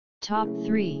Top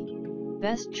 3.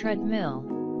 Best Treadmill.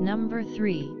 Number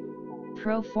 3.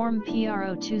 Proform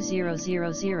Pro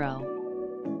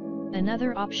 2000.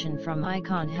 Another option from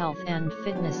Icon Health and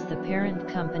Fitness, the parent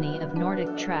company of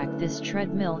Nordic Track. This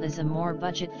treadmill is a more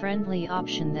budget-friendly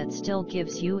option that still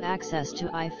gives you access to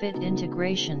iFit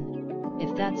integration,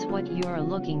 if that's what you're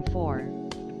looking for.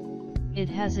 It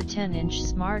has a 10-inch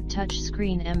smart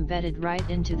touchscreen embedded right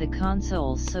into the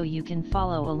console, so you can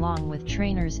follow along with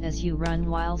trainers as you run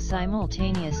while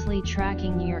simultaneously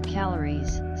tracking your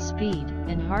calories, speed,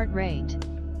 and heart rate.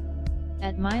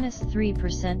 At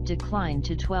 -3% decline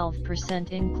to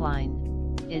 12%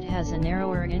 incline, it has a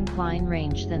narrower incline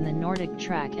range than the Nordic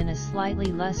Track and a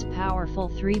slightly less powerful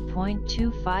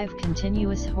 3.25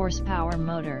 continuous horsepower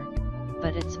motor,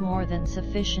 but it's more than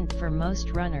sufficient for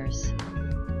most runners.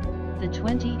 The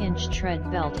 20-inch tread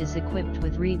belt is equipped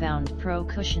with Rebound Pro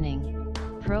cushioning,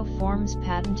 Proform's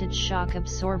patented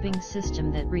shock-absorbing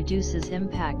system that reduces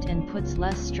impact and puts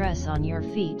less stress on your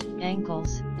feet,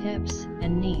 ankles, hips,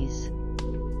 and knees.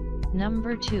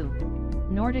 Number 2.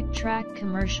 Nordic Track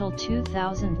Commercial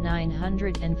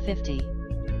 2950.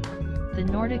 The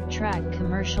Nordic Track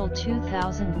Commercial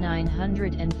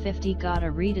 2950 got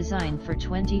a redesign for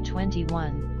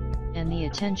 2021, and the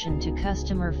attention to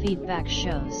customer feedback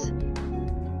shows.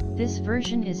 This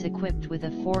version is equipped with a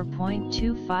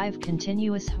 4.25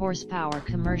 continuous horsepower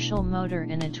commercial motor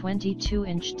and a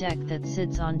 22-inch deck that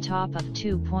sits on top of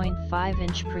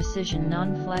 2.5-inch precision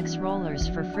non-flex rollers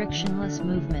for frictionless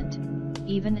movement,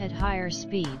 even at higher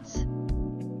speeds.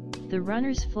 The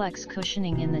runner's flex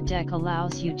cushioning in the deck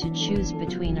allows you to choose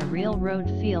between a real road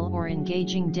feel or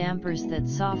engaging dampers that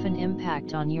soften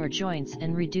impact on your joints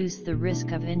and reduce the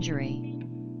risk of injury.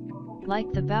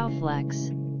 Like the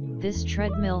Bowflex, this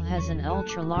treadmill has an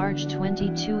ultra-large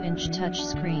 22-inch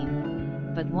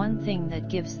touchscreen, but one thing that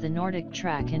gives the Nordic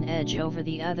Track an edge over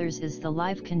the others is the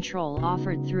live control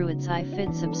offered through its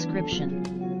iFit subscription.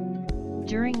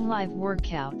 During live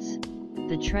workouts,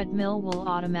 the treadmill will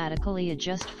automatically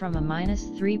adjust from a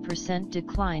 -3%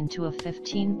 decline to a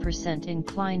 15%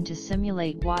 incline to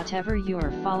simulate whatever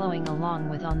you're following along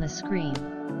with on the screen.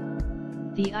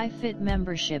 The iFit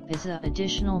membership is an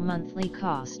additional monthly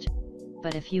cost,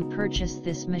 but if you purchase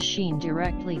this machine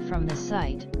directly from the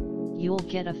site, you'll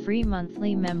get a free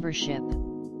monthly membership.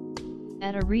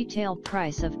 At a retail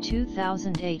price of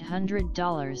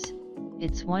 $2,800,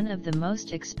 it's one of the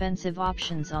most expensive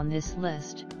options on this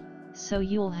list, so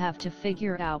you'll have to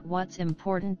figure out what's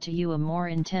important to you: a more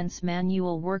intense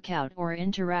manual workout or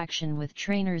interaction with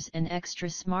trainers and extra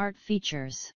smart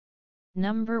features.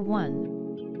 Number 1.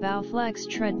 Bowflex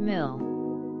Treadmill.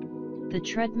 The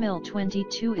Treadmill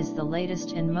 22 is the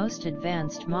latest and most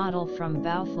advanced model from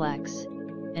Bowflex,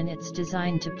 and it's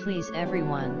designed to please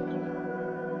everyone.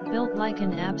 Built like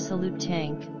an absolute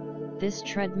tank, this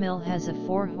treadmill has a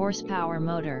 4-horsepower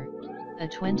motor, a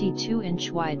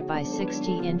 22-inch wide by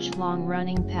 60-inch long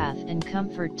running path and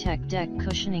Comfort Tech deck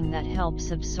cushioning that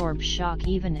helps absorb shock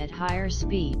even at higher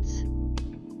speeds.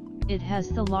 It has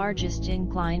the largest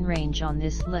incline range on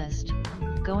this list,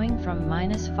 going from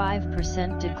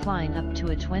 -5% decline up to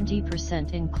a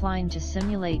 20% incline to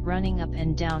simulate running up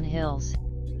and down hills,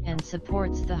 and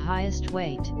supports the highest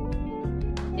weight.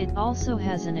 It also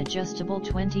has an adjustable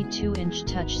 22-inch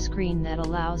touchscreen that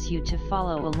allows you to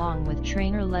follow along with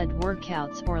trainer-led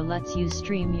workouts or lets you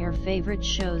stream your favorite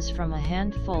shows from a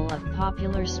handful of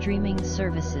popular streaming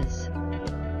services.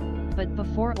 But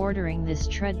before ordering this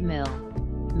treadmill,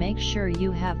 make sure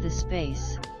you have the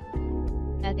space.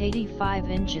 At 85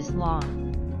 inches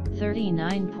long,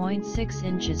 39.6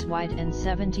 inches wide and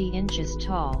 70 inches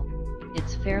tall,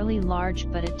 it's fairly large,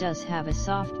 but it does have a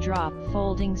soft drop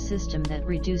folding system that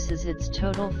reduces its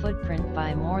total footprint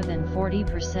by more than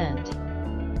 40%.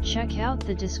 Check out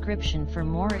the description for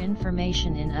more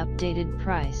information and updated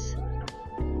price.